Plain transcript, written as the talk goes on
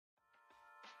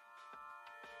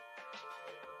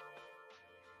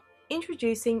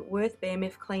Introducing Würth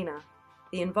BMF Cleaner,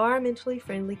 the environmentally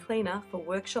friendly cleaner for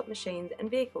workshop machines and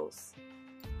vehicles.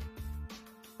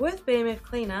 Würth BMF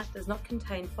Cleaner does not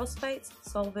contain phosphates,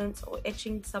 solvents or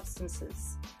etching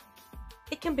substances.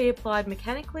 It can be applied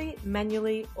mechanically,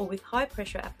 manually or with high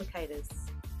pressure applicators.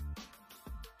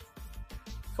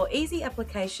 For easy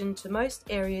application to most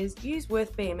areas, use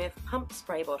Würth BMF pump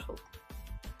spray bottle.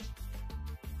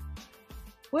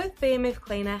 Würth BMF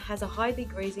Cleaner has a high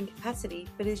degreasing capacity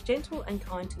but is gentle and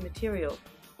kind to material.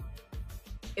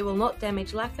 It will not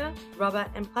damage lacquer, rubber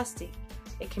and plastic.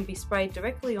 It can be sprayed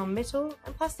directly on metal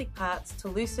and plastic parts to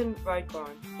loosen road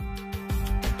grime.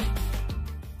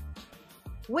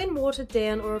 When watered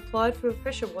down or applied through a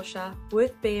pressure washer,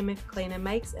 Würth BMF Cleaner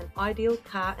makes an ideal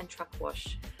car and truck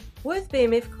wash. Würth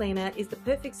BMF Cleaner is the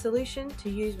perfect solution to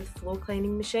use with floor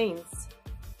cleaning machines.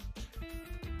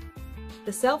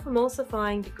 The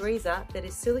self-emulsifying degreaser that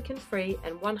is silicone-free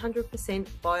and 100%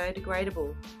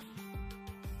 biodegradable.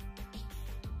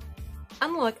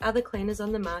 Unlike other cleaners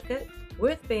on the market,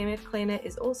 Würth BMF Cleaner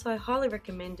is also highly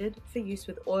recommended for use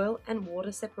with oil and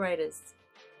water separators.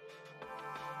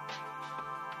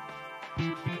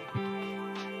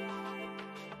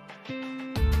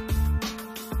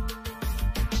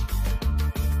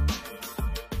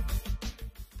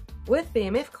 Würth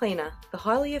BMF Cleaner, the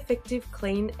highly effective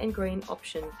clean and green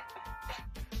option.